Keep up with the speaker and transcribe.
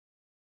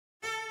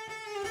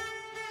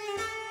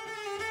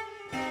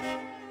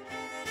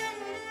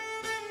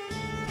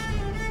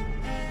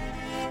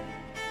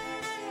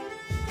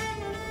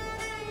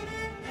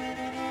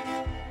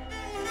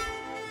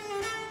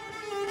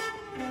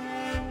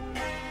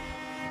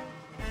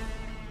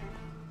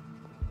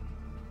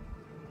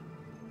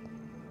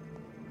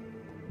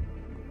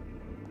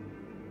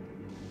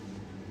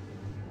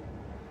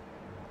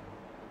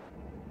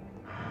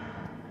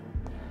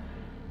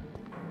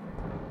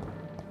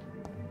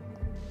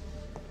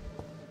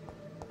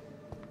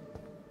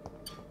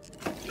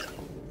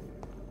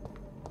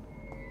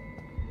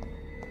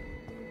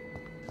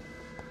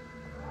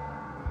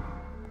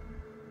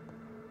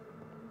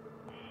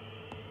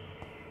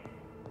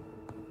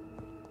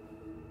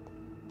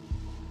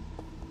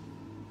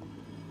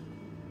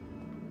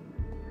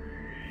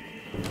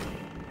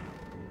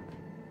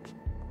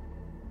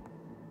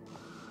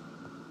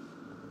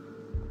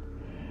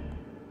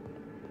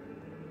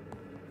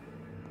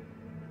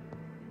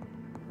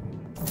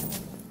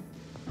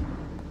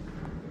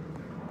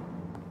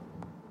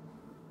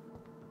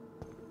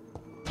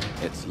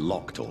It's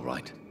locked, all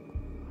right.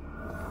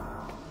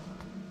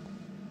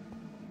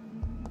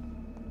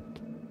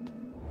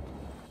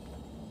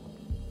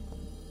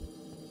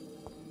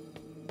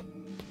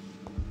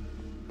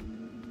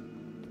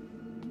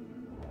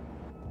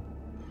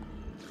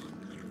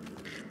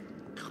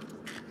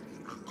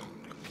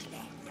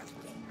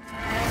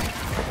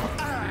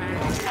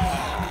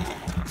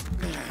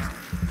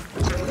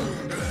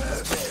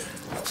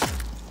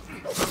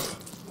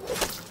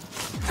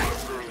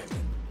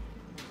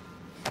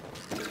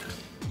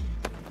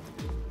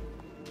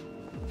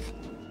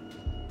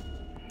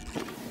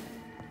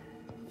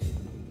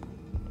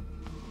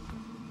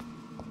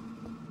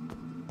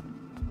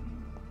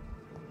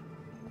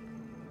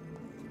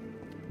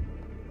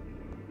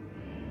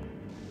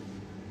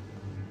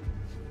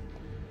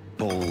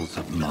 Balls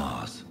of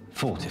Mars,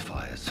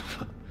 fortifiers.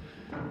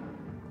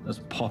 As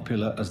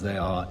popular as they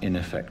are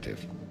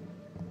ineffective.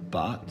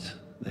 But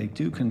they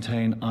do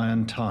contain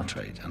iron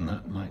tartrate, and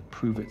that might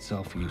prove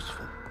itself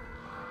useful.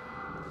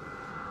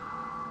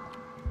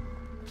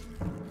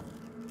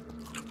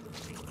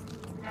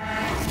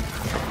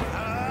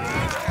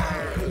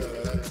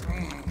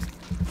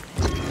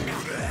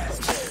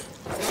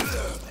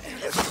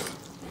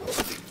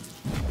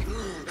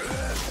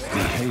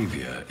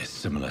 Behavior is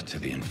similar to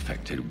the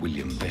infected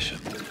William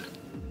Bishop.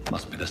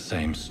 Must be the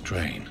same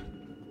strain.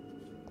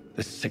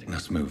 This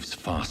sickness moves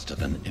faster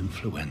than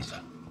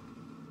influenza.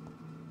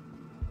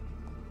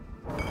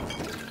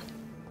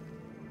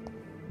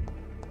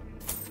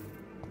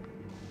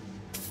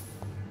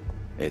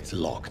 It's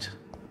locked.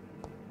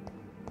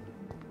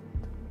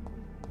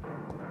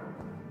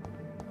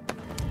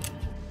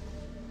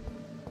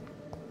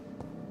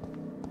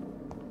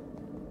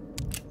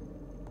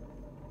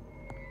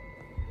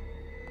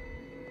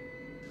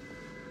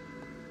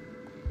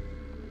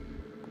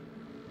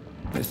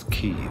 This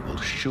key will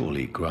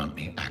surely grant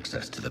me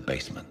access to the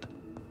basement.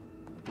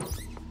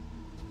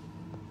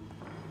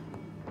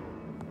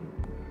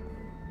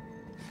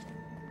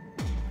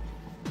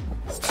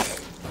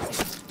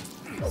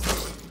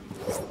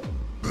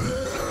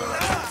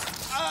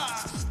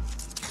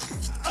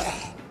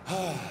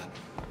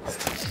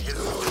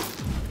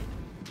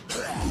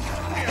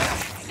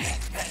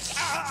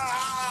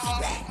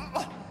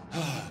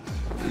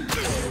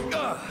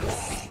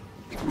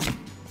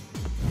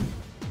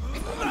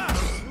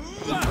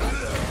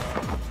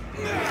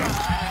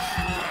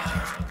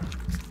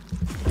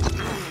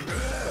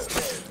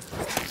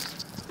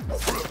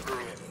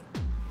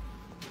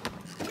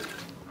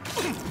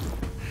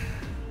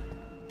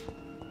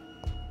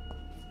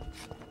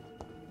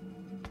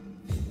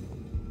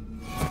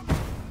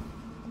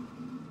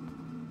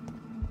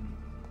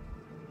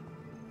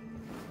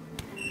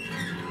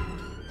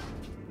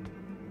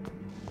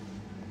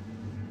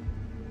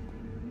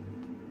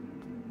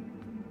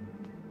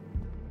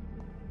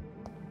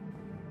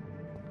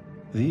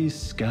 These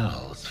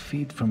scowls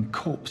feed from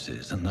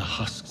corpses and the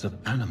husks of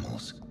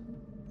animals.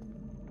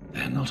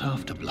 They're not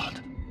after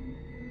blood.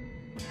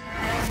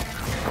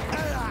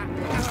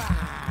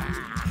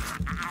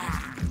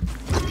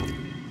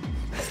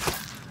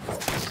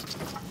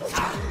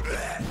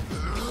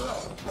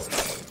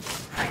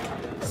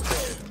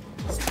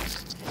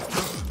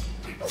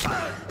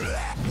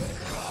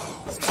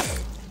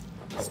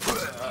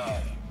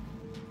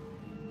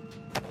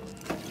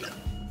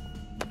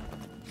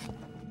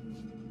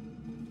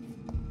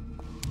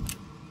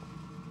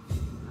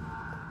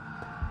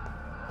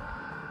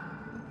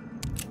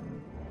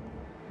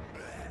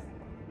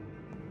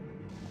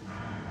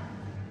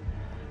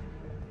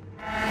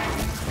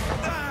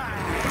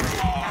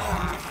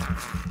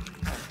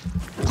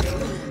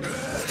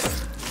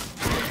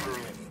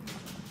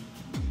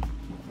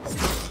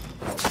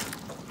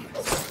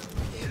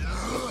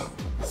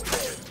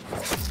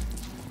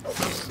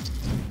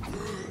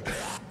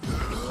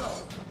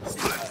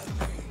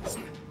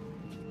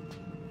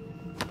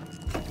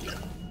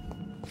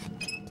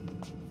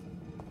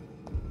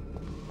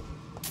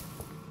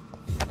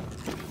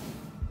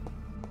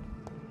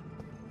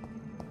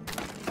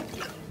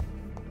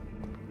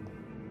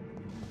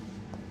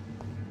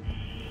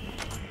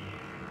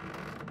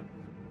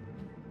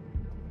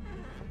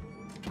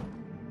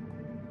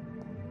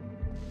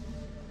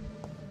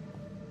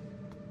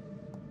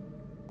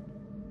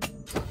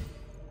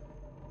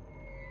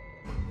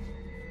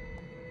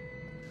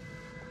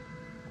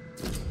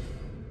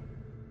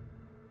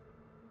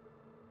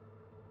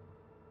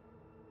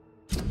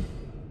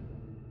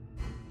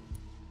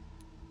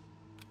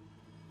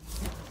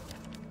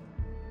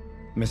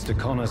 Mr.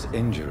 Connor's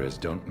injuries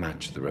don't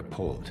match the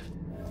report.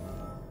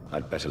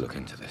 I'd better look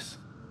into this.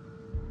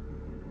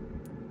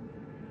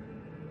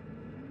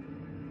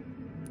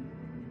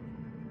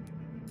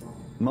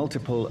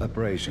 Multiple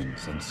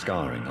abrasions and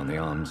scarring on the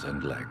arms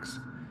and legs.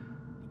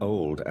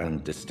 Old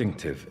and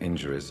distinctive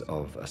injuries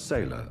of a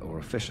sailor or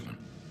a fisherman.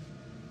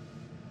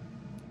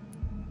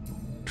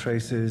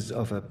 Traces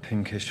of a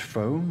pinkish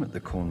foam at the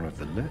corner of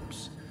the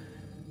lips.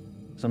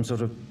 Some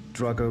sort of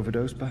drug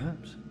overdose,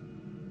 perhaps?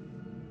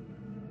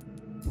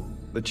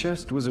 The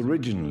chest was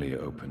originally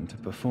opened to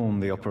perform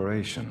the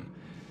operation,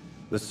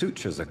 The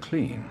sutures are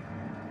clean,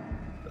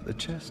 but the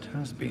chest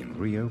has been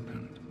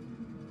reopened.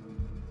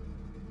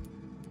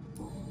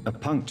 A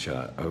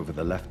puncture over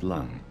the left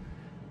lung,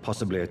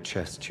 possibly a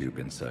chest tube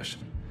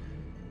insertion.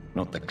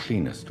 Not the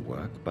cleanest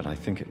work, but I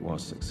think it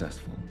was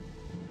successful.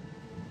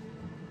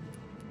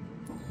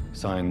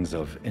 Signs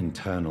of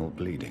internal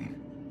bleeding.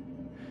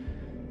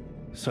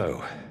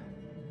 So,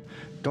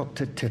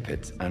 Dr.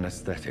 Tippett's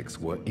anesthetics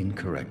were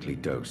incorrectly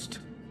dosed,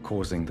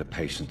 causing the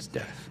patient's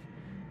death.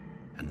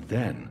 And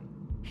then,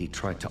 he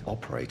tried to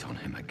operate on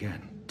him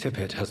again.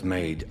 Tippett has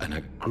made an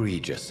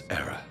egregious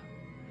error.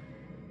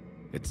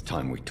 It's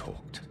time we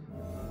talked.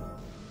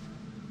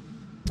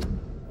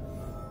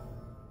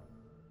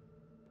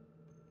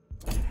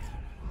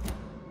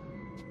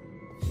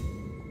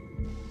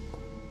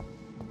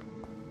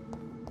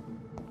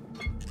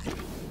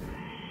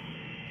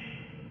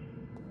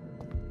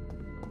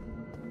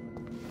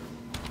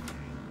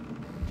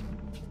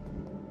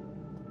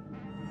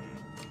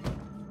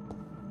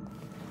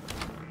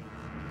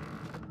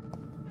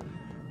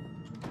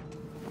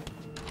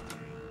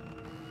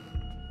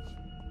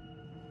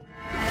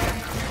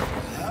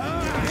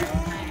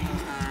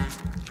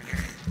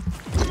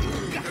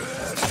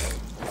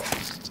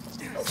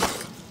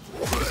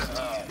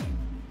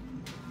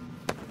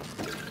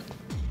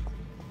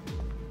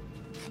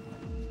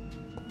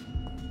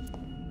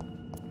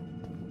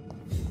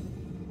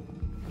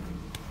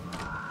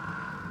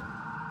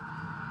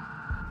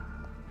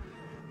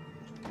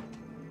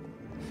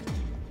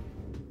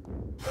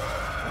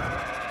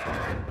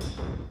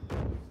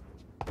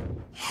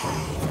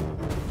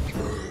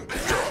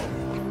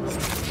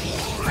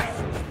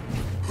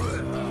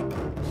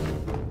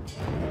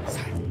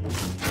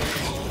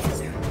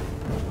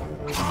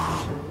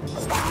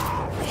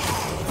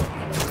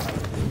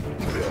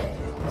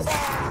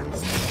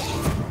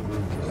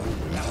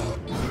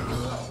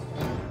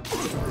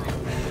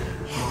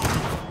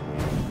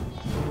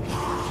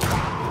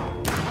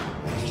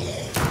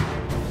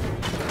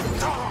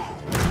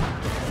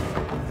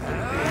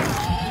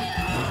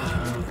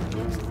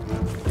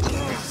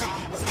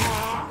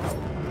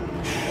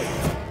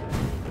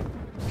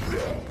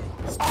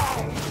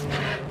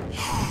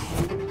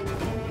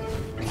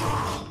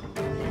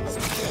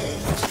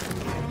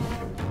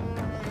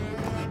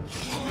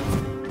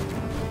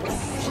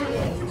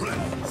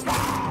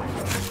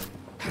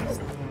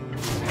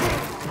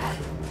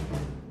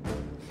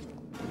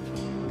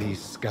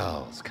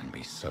 Scowls can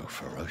be so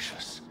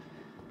ferocious.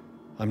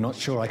 I'm not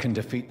sure I can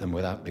defeat them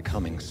without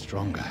becoming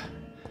stronger.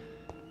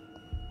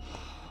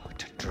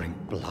 To drink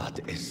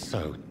blood is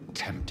so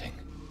tempting.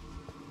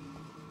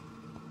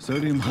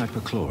 Sodium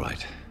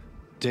hypochlorite.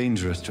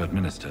 Dangerous to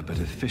administer, but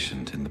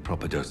efficient in the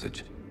proper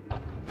dosage.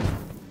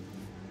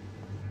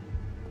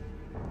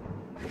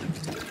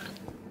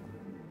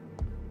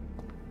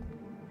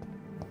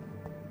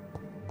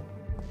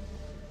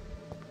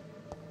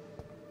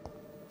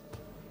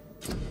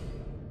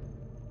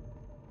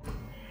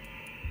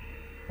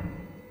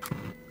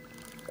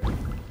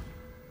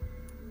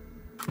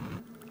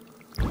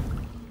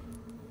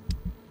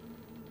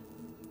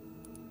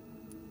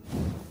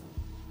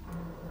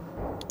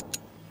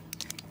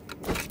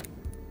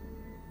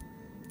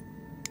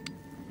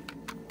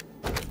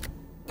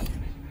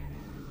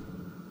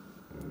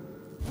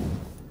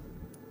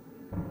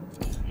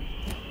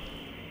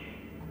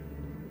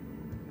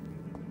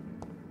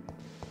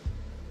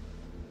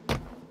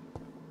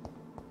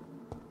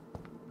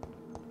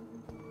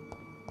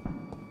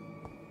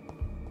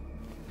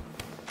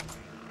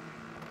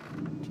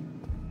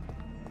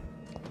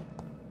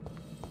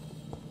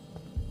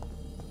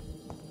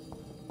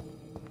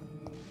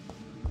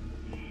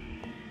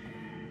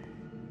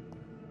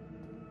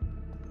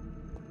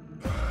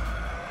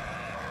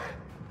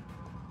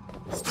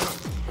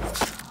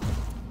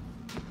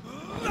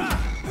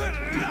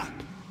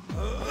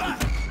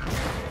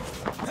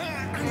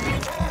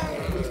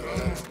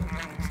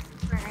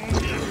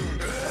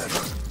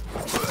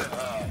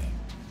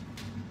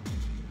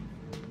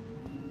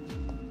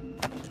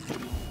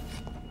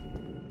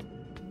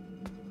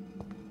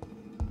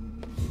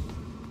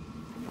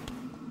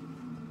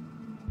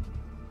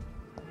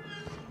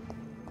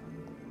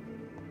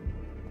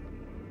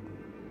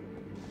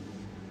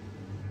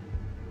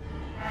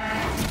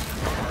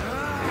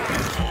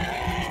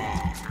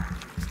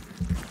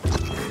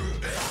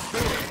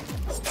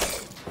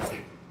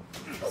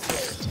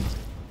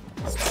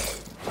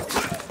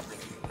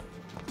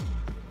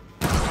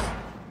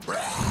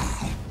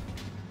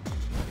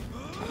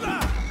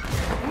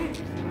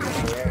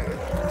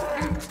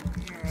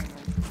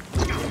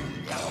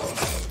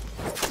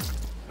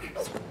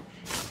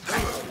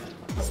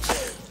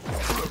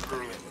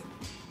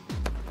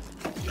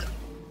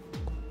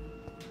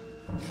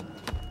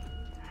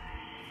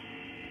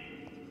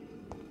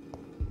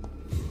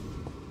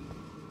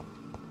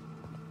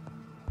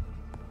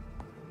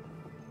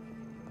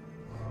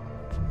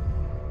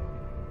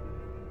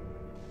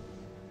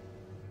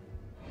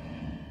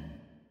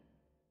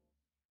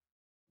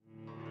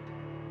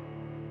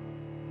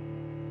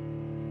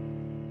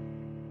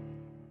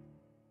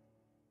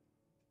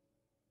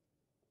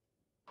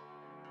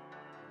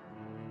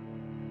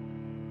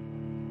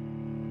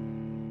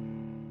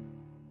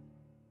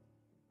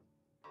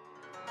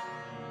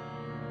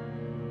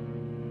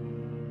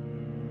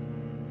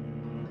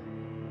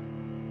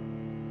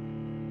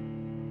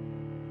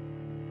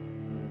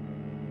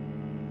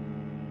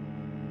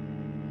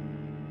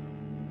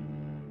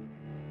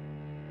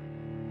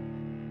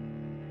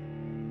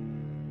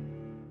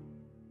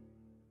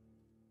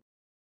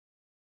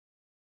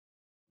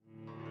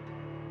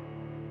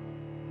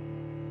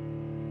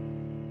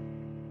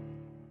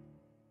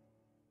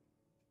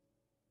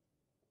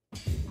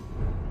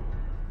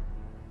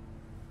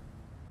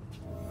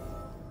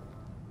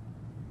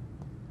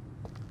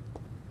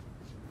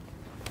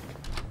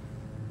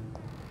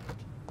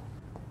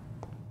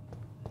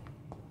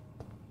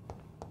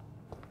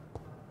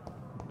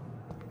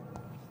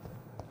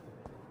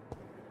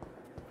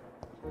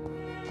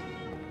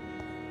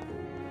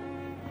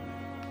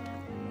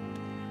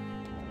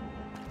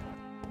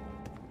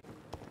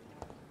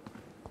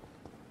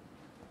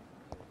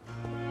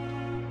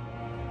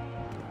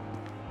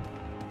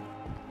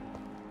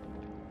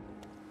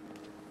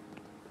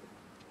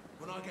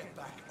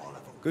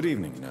 Good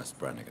evening, Nurse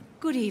Brannigan.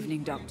 Good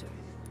evening, Doctor.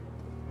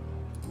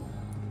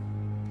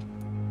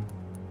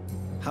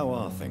 How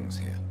are things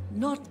here?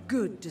 Not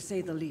good, to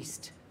say the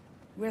least.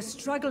 We're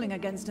struggling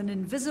against an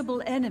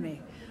invisible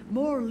enemy,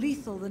 more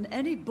lethal than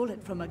any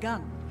bullet from a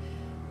gun.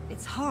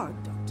 It's hard,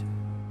 Doctor.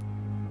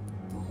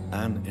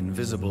 An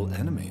invisible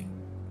enemy?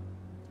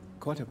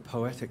 Quite a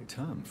poetic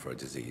term for a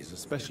disease,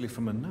 especially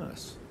from a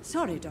nurse.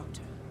 Sorry,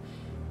 Doctor.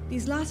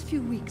 These last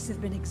few weeks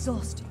have been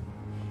exhausting.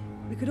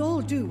 We could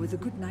all do with a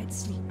good night's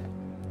sleep.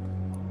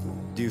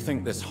 Do you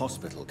think this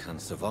hospital can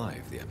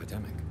survive the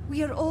epidemic?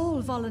 We are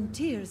all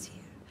volunteers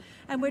here,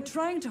 and we're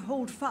trying to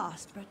hold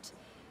fast, but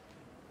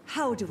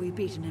how do we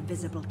beat an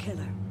invisible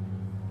killer?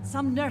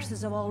 Some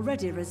nurses have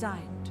already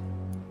resigned.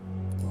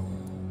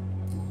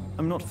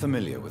 I'm not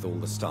familiar with all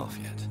the staff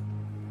yet.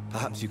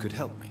 Perhaps you could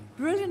help me.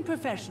 Brilliant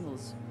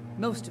professionals,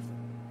 most of them.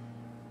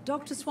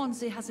 Dr.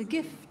 Swansea has a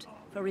gift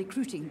for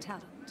recruiting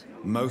talent.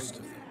 Most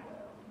of them?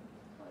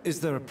 Is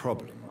there a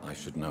problem I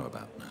should know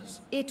about,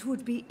 Nurse? It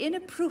would be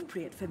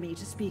inappropriate for me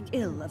to speak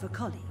ill of a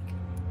colleague.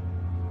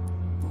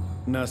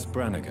 Nurse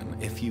Brannigan,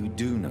 if you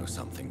do know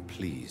something,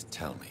 please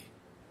tell me.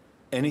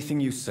 Anything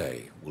you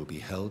say will be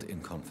held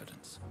in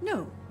confidence.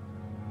 No.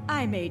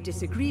 I may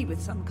disagree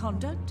with some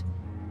conduct,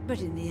 but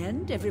in the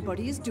end,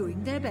 everybody is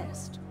doing their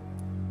best.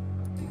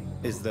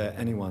 Is there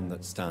anyone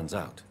that stands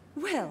out?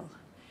 Well,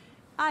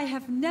 I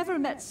have never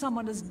met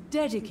someone as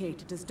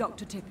dedicated as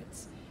Dr.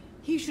 Tippett's.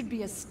 He should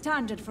be a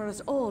standard for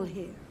us all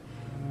here.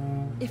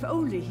 If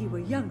only he were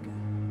younger.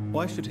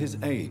 Why should his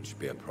age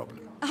be a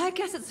problem? I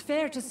guess it's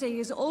fair to say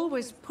he's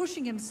always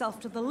pushing himself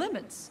to the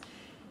limits.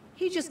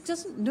 He just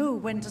doesn't know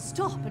when to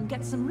stop and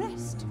get some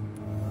rest.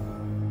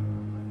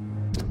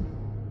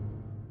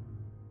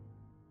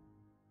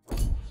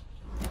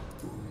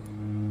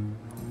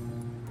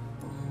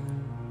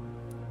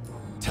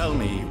 Tell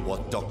me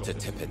what Dr.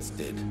 Tippett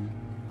did.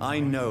 I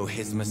know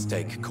his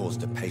mistake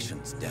caused a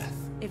patient's death.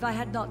 If I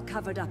had not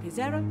covered up his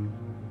error,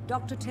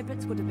 Dr.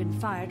 Tippett would have been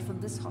fired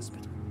from this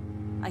hospital.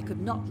 I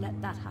could not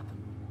let that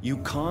happen. You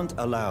can't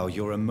allow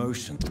your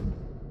emotions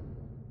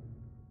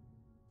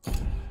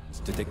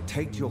to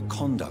dictate your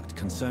conduct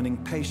concerning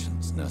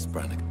patients, Nurse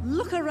Brannigan.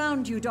 Look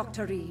around you,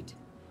 Dr. Reid.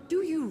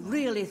 Do you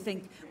really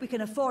think we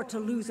can afford to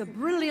lose a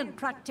brilliant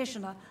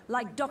practitioner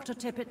like Dr.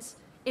 Tippett's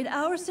in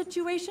our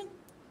situation?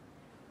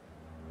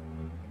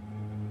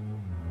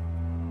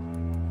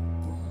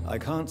 I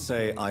can't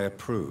say I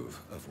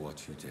approve of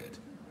what you did.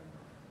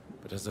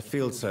 But as a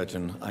field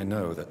surgeon, I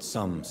know that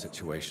some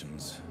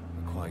situations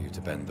require you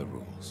to bend the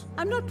rules.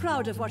 I'm not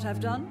proud of what I've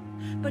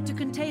done, but to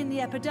contain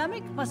the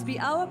epidemic must be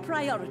our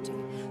priority,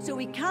 so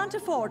we can't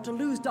afford to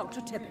lose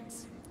Dr.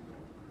 Tippett's.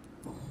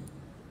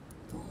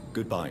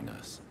 Goodbye,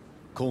 nurse.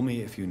 Call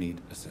me if you need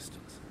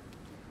assistance.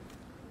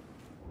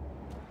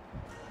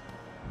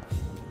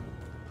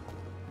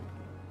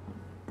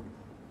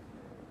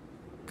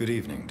 Good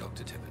evening,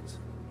 Dr. Tippett.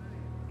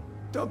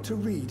 Dr.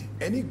 Reid,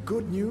 any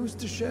good news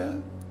to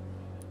share?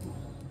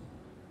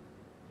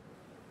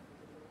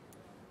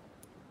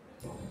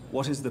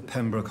 What is the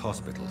Pembroke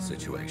Hospital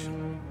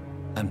situation?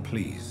 And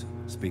please,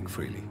 speak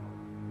freely.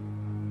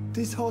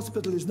 This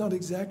hospital is not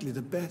exactly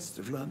the best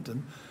of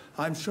London.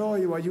 I'm sure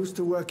you are used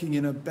to working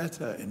in a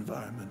better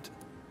environment.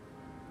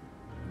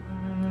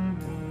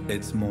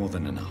 It's more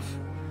than enough.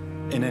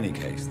 In any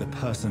case, the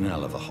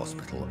personnel of a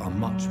hospital are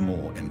much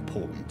more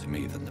important to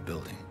me than the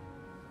building.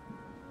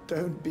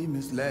 Don't be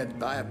misled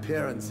by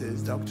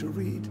appearances, Dr.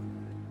 Reid.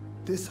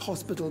 This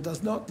hospital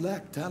does not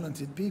lack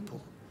talented people.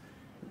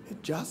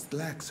 It just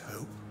lacks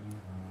hope.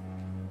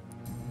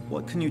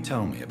 What can you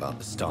tell me about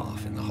the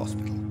staff in the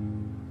hospital?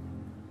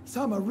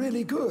 Some are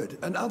really good,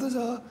 and others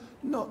are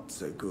not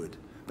so good.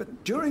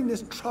 But during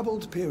this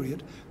troubled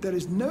period, there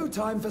is no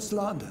time for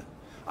slander.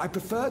 I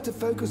prefer to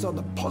focus on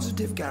the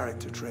positive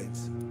character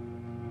traits.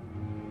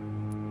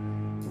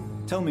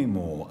 Tell me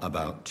more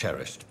about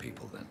cherished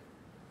people, then.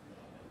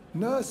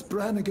 Nurse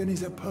Brannigan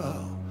is a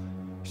pearl.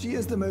 She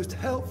is the most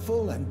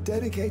helpful and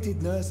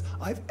dedicated nurse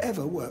I've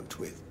ever worked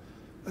with.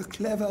 A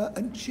clever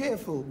and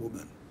cheerful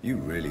woman. You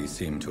really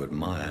seem to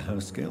admire her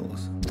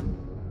skills.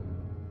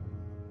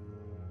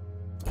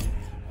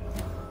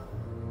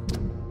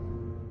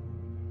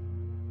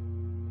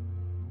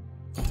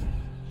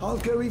 I'll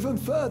go even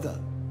further.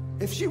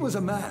 If she was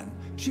a man,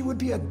 she would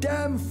be a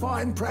damn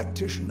fine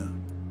practitioner.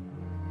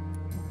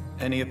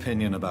 Any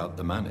opinion about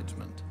the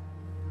management?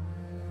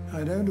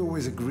 I don't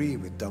always agree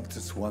with Dr.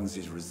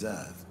 Swansea's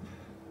reserve,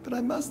 but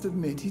I must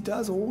admit he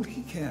does all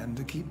he can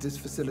to keep this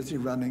facility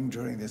running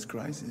during this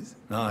crisis.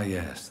 Ah,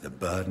 yes, the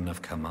burden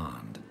of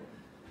command.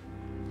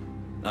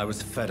 I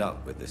was fed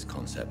up with this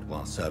concept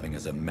while serving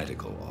as a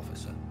medical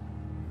officer.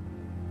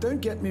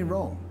 Don't get me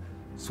wrong.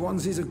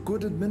 Swansea's a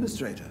good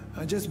administrator.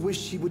 I just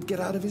wish he would get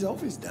out of his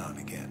office now and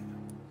again.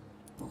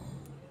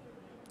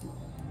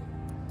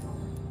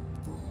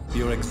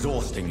 You're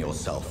exhausting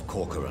yourself,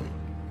 Corcoran.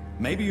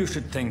 Maybe you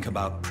should think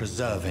about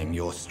preserving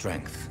your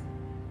strength.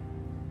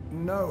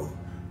 No.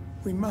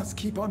 We must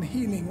keep on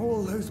healing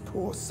all those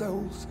poor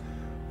souls.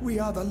 We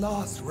are the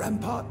last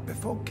rampart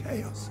before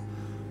chaos.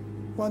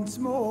 Once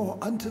more,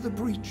 unto the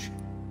breach.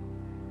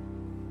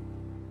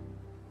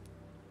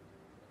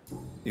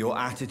 Your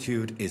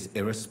attitude is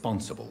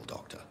irresponsible,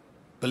 Doctor.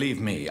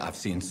 Believe me, I've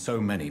seen so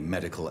many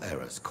medical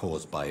errors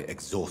caused by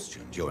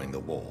exhaustion during the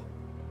war.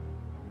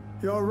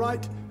 You're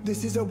right.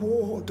 This is a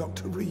war,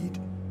 Dr. Reid,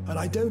 and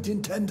I don't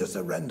intend to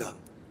surrender.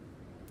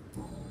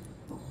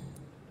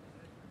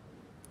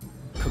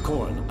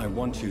 Corcoran, I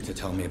want you to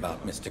tell me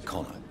about Mr.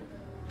 Connor.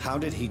 How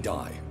did he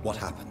die? What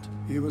happened?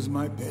 He was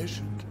my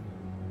patient.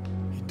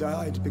 He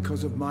died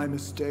because of my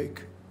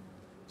mistake.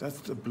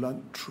 That's the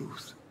blunt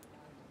truth.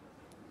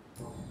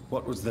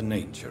 What was the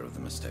nature of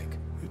the mistake?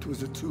 It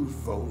was a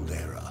twofold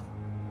error.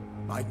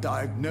 My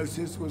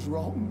diagnosis was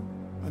wrong,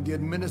 and the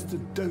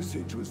administered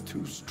dosage was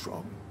too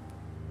strong.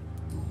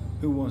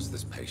 Who was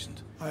this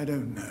patient? I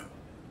don't know.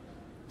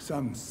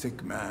 Some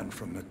sick man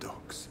from the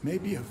docks,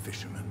 maybe a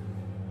fisherman.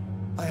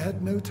 I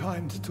had no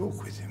time to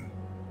talk with him.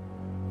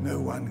 No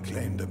one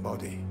claimed a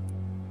body.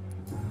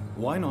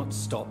 Why not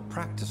stop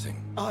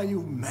practicing? Are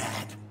you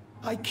mad?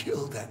 I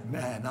killed that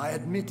man, I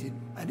admit it,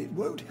 and it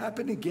won't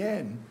happen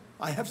again.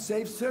 I have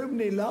saved so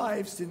many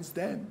lives since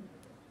then.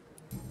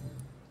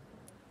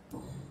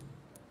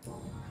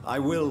 I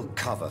will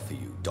cover for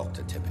you,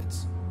 Dr.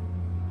 Tibbets,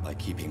 by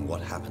keeping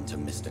what happened to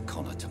Mr.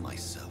 Connor to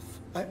myself.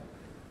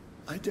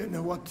 I don't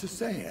know what to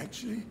say,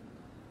 actually.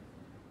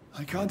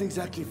 I can't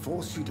exactly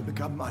force you to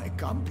become my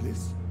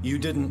accomplice. You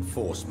didn't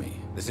force me.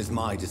 This is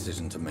my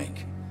decision to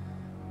make.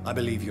 I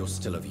believe you're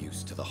still of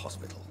use to the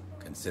hospital,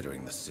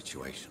 considering the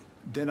situation.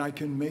 Then I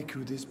can make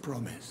you this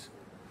promise.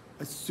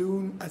 As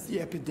soon as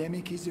the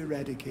epidemic is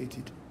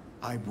eradicated,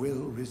 I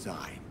will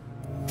resign.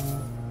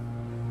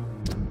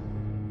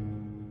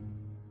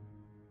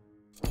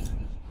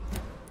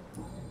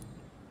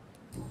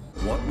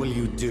 What will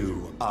you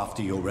do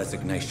after your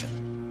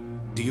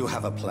resignation? Do you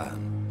have a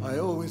plan? I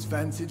always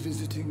fancied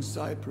visiting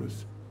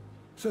Cyprus.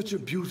 Such a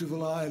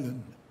beautiful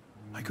island.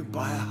 I could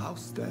buy a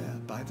house there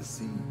by the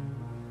sea,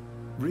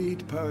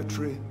 read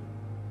poetry,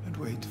 and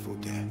wait for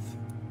death.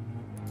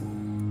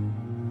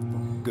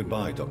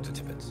 Goodbye, Dr.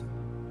 Tibbets.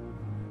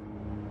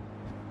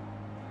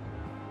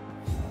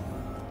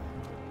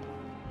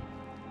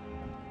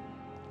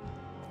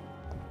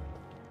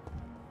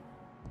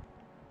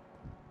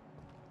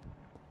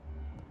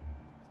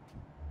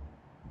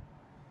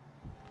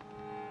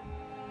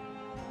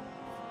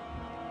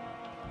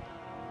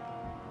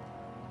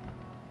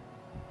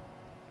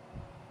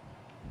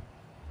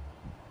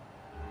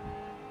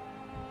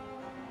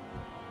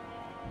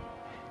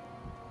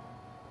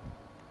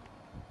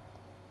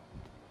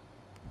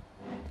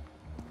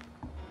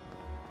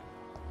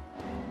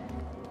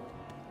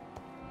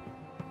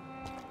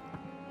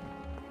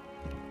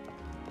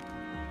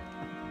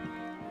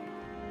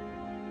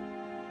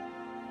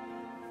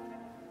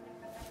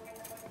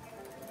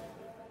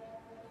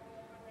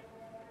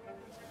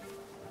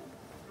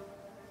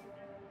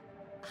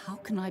 How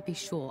can I be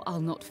sure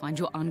I'll not find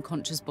your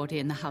unconscious body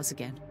in the house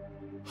again?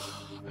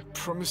 I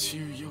promise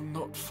you, you'll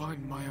not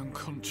find my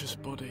unconscious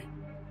body.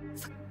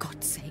 For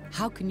God's sake,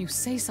 how can you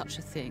say such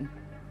a thing?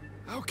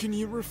 How can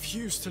you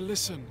refuse to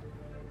listen?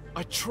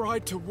 I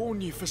tried to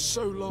warn you for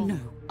so long. No,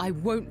 I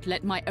won't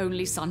let my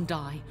only son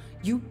die.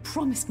 You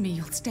promised me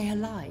you'll stay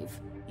alive.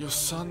 Your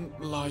son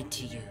lied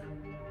to you,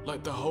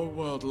 like the whole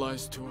world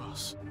lies to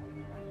us.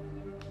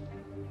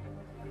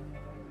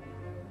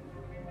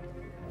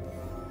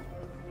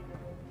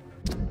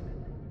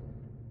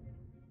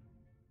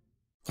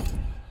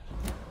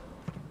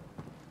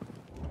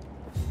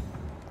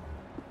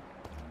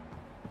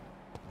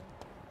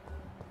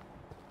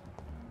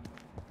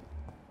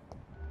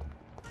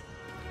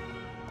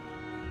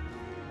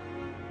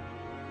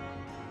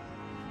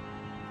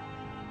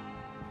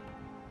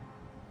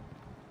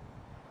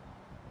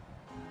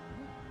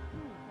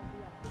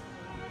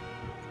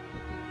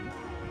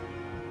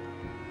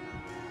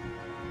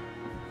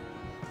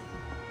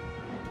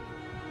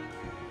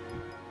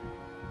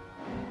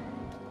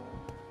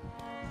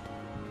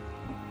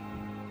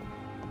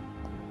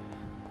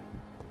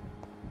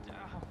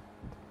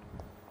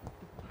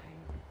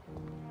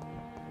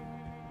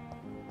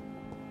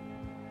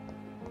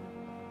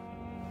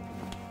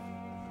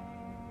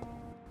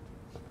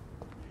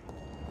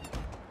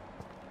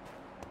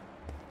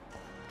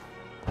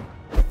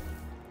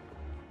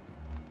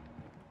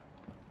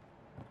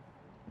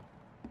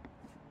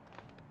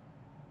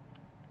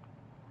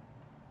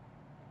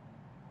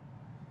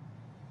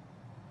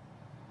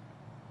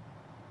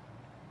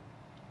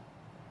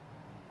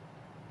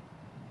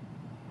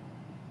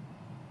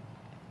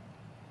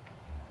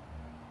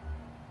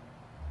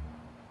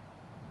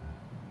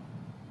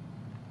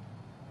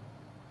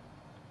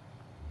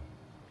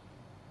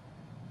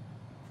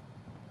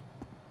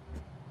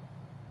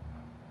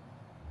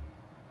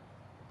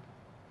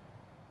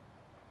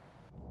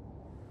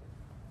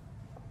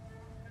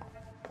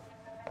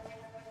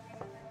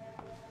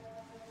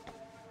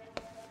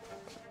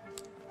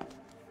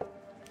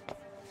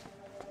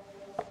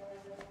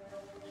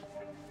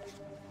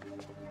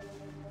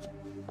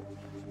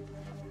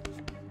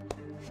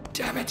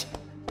 Damn it!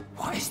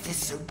 Why is this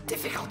so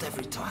difficult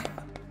every time?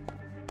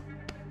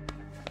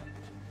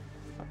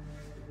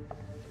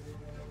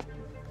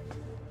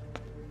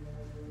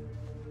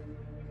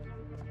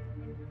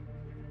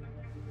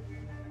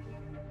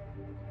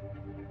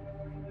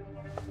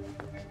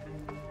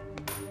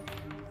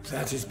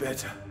 That is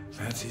better.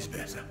 That is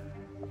better.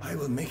 I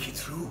will make it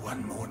through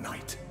one more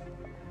night.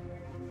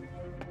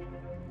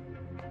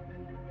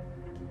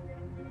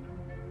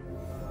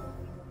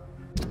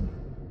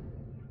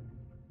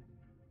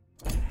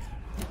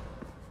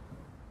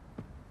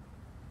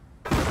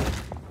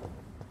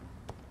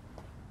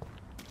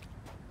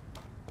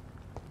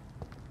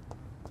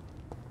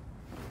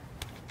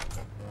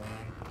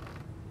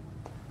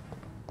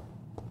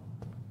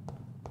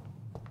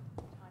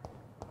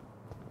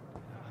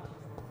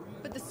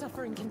 But the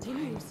suffering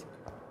continues.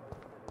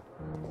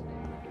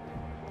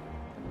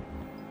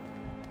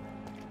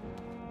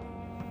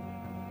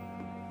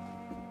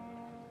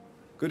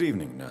 Good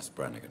evening, Nurse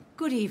Brannigan.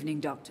 Good evening,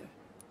 Doctor.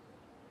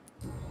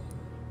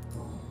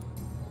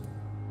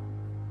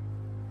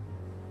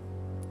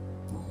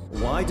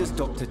 Why does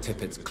Dr.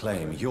 Tippett's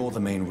claim you're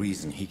the main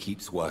reason he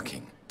keeps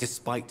working,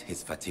 despite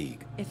his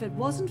fatigue? If it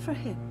wasn't for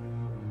him,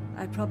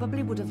 I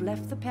probably would have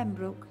left the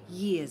Pembroke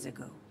years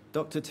ago.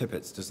 Dr.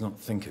 Tippett does not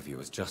think of you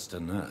as just a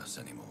nurse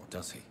anymore,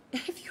 does he?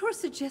 If you're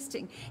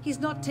suggesting he's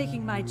not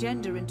taking my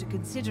gender into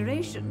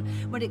consideration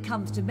when it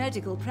comes to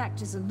medical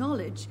practice and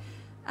knowledge,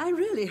 I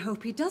really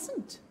hope he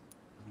doesn't.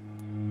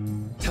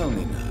 Tell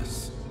me,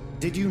 nurse,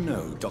 did you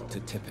know Dr.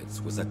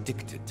 Tippett was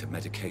addicted to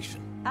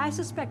medication? I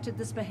suspected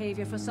this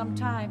behavior for some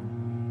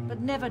time,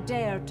 but never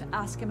dared to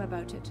ask him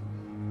about it.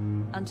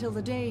 Until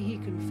the day he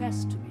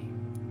confessed to me.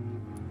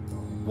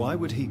 Why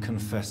would he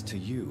confess to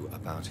you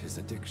about his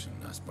addiction,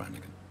 Nurse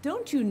Brannigan?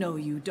 Don't you know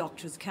you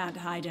doctors can't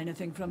hide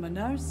anything from a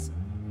nurse?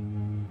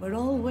 We're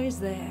always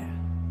there,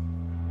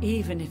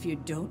 even if you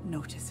don't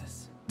notice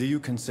us. Do you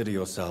consider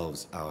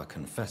yourselves our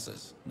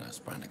confessors, Nurse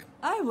Brannigan?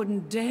 I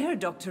wouldn't dare,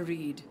 Dr.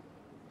 Reid.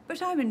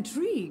 But I'm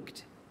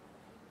intrigued.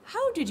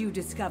 How did you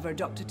discover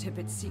Dr.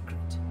 Tippett's secret?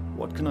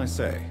 What can I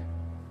say?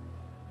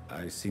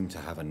 I seem to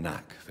have a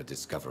knack for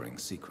discovering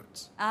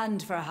secrets.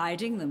 And for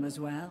hiding them as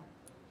well.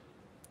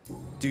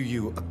 Do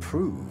you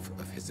approve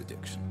of his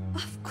addiction?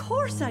 Of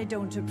course I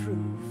don't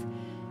approve.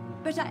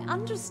 But I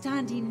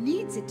understand he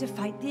needs it to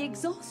fight the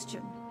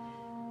exhaustion.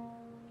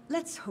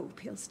 Let's hope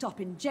he'll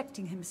stop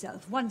injecting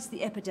himself once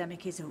the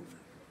epidemic is over.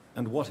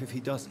 And what if he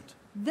doesn't?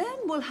 Then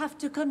we'll have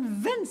to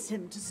convince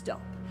him to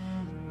stop.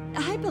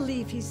 I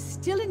believe he's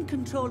still in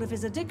control of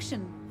his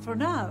addiction, for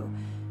now,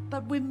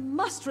 but we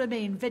must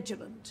remain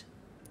vigilant.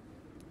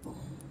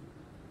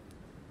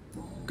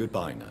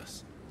 Goodbye,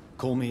 nurse.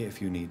 Call me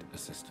if you need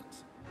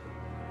assistance.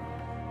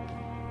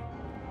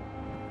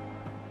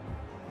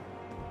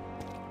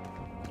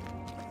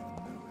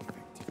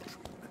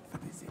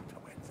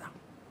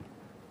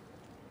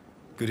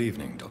 Good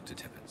evening, Dr.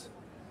 Tippett.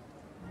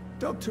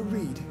 Dr.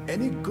 Reid,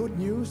 any good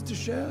news to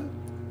share?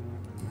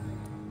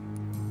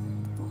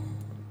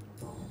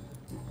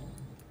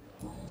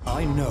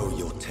 I know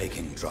you're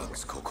taking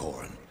drugs,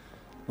 Corcoran.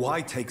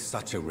 Why take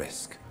such a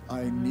risk?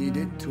 I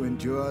needed to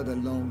endure the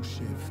long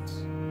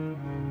shifts.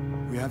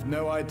 We have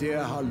no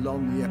idea how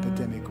long the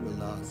epidemic will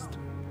last.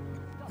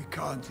 We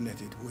can't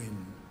let it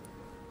win.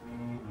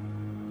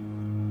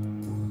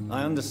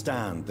 I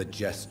understand the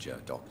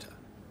gesture, Doctor.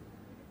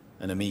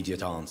 An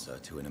immediate answer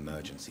to an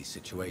emergency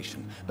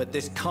situation, but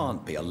this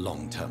can't be a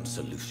long-term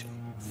solution.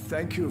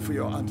 Thank you for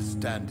your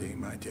understanding,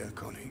 my dear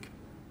colleague.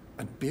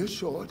 And be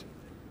assured,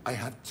 I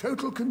have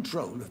total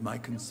control of my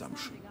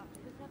consumption.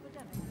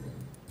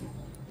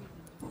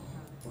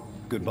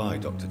 Goodbye,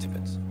 Dr.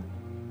 Tippett.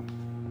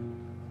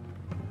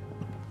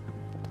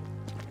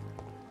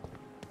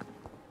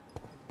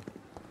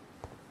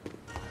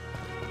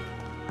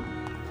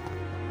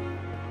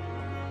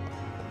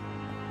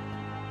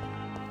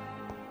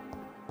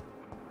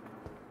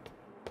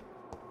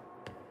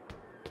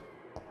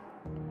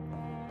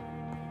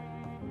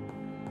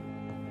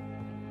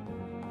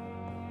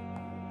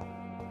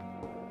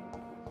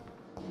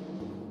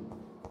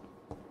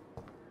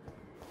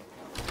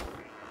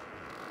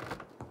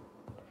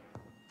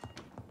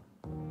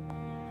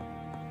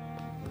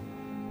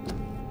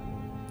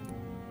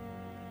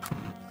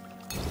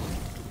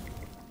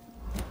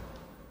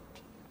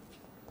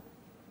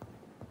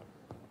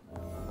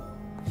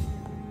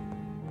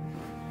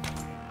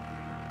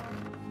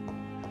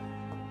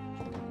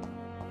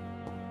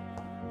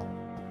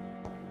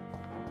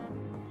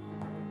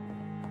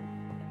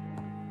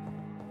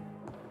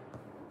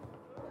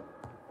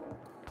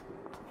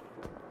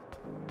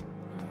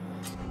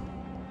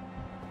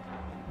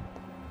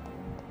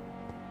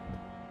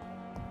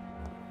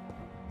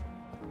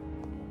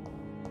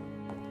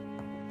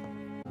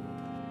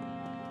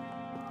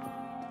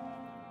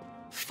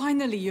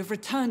 Finally, you've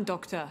returned,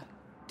 Doctor.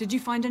 Did you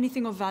find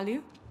anything of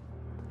value?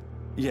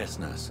 Yes,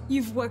 nurse.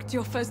 You've worked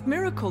your first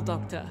miracle,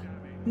 Doctor.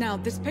 Now,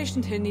 this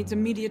patient here needs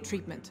immediate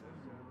treatment.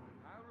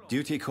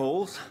 Duty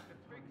calls.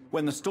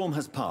 When the storm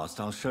has passed,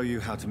 I'll show you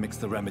how to mix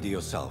the remedy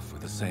yourself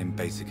with the same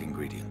basic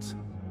ingredients.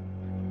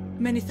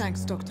 Many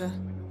thanks, Doctor.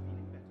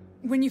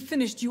 When you've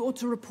finished, you ought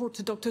to report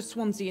to Dr.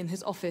 Swansea in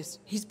his office.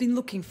 He's been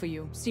looking for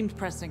you. Seemed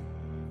pressing.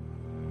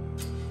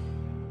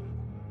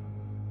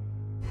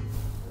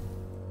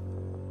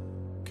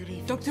 Good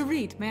evening. Dr.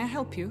 Reid, may I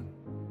help you?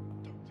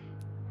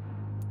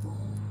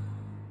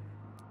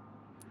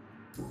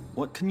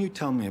 What can you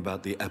tell me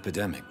about the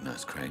epidemic,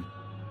 Nurse Crane?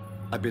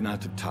 I've been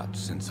out of touch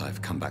since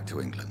I've come back to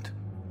England.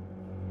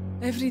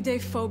 Everyday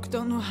folk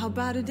don't know how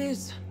bad it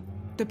is.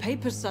 The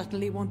papers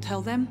certainly won't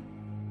tell them.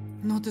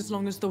 Not as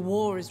long as the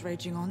war is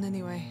raging on,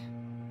 anyway.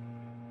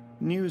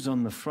 News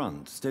on the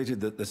front stated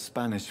that the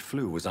Spanish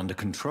flu was under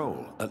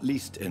control, at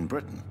least in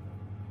Britain.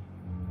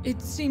 It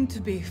seemed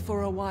to be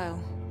for a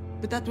while,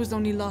 but that was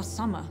only last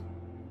summer.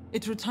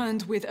 It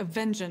returned with a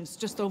vengeance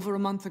just over a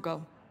month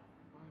ago.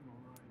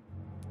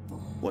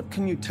 What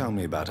can you tell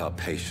me about our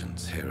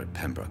patients here at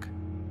Pembroke?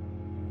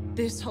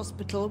 This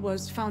hospital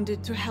was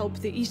founded to help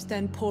the East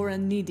End poor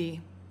and needy.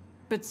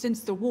 But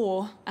since the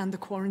war and the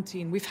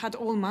quarantine, we've had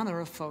all manner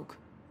of folk.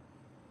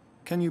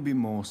 Can you be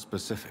more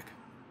specific?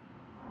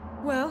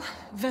 Well,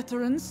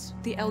 veterans,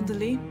 the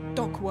elderly,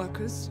 dock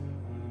workers.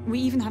 We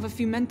even have a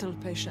few mental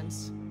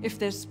patients. If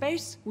there's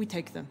space, we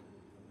take them.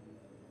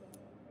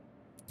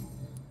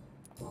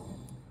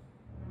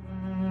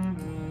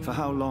 For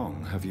how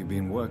long have you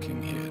been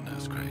working here,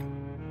 Nurse Crane?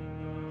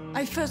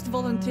 I first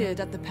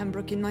volunteered at the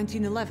Pembroke in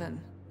 1911,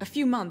 a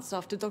few months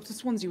after Dr.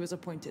 Swansea was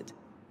appointed.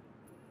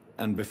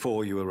 And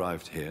before you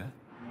arrived here?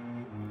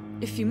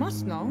 If you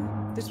must know,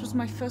 this was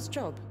my first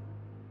job.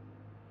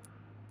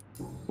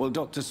 Well,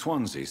 Dr.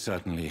 Swansea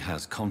certainly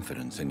has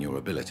confidence in your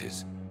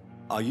abilities.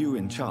 Are you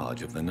in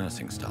charge of the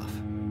nursing staff?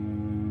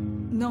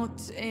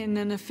 Not in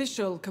an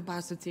official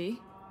capacity,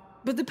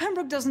 but the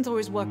Pembroke doesn't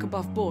always work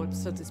above board,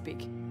 so to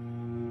speak.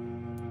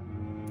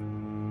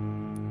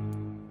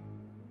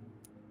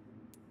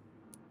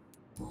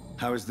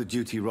 How is the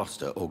duty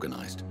roster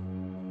organized?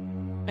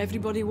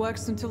 Everybody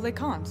works until they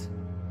can't.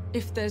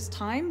 If there's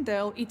time,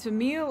 they'll eat a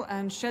meal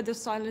and shed a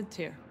silent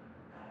tear.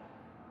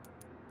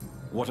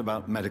 What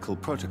about medical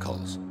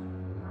protocols?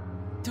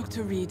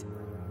 Dr. Reid,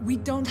 we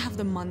don't have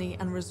the money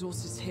and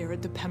resources here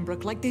at the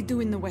Pembroke like they do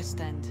in the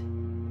West End.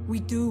 We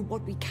do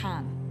what we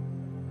can.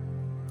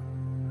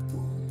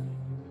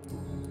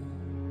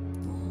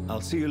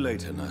 I'll see you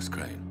later, Nurse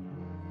Crane.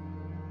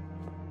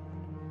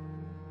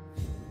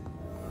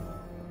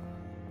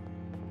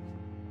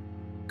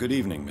 Good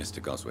evening,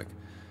 Mr. Goswick.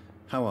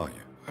 How are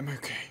you? I'm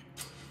okay.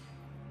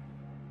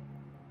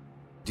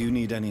 Do you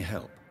need any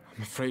help?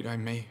 I'm afraid I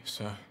may,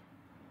 sir.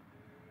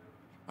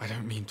 I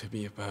don't mean to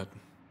be a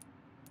burden.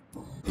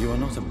 You are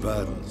not a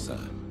burden, sir.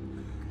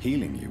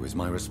 Healing you is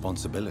my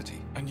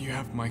responsibility. And you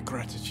have my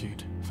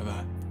gratitude for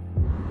that.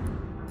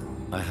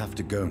 I have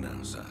to go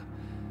now, sir.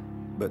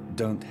 But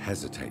don't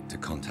hesitate to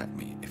contact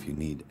me if you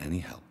need any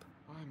help.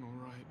 I'm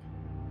all right.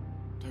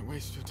 Don't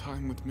waste your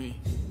time with me.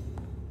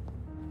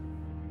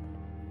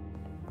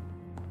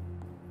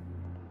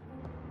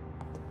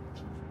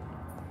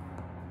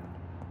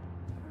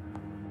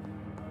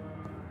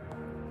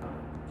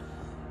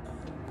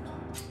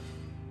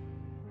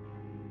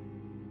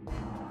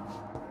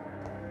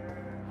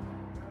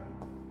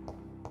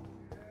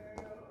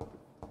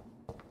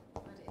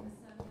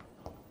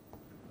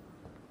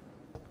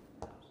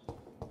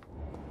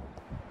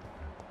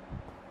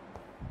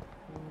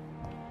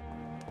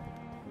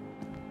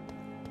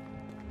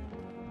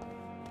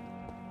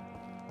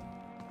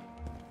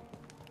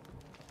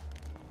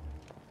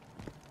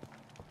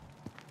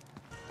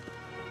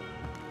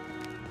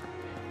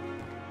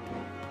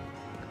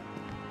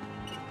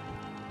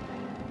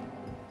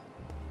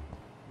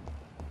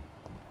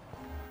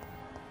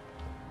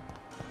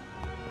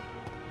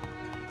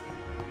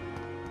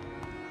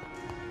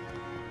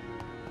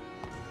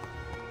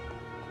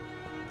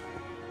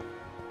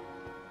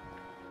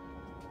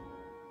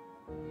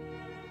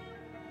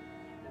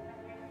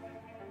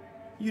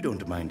 You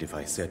don't mind if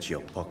I search your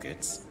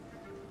pockets,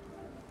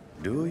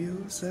 do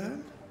you, sir?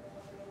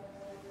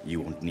 You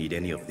won't need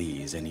any of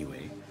these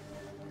anyway.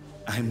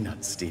 I'm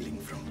not stealing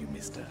from you,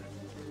 mister.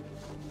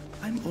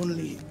 I'm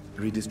only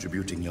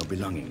redistributing your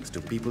belongings to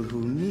people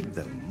who need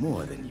them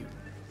more than you.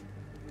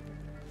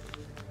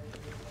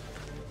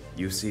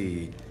 You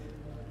see,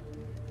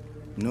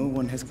 no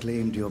one has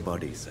claimed your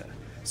body, sir,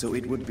 so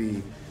it would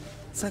be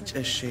such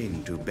a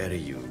shame to bury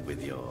you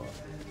with your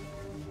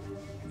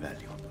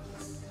valuables.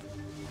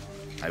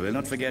 I will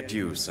not forget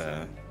you,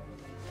 sir.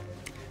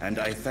 And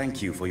I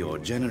thank you for your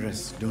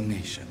generous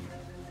donation.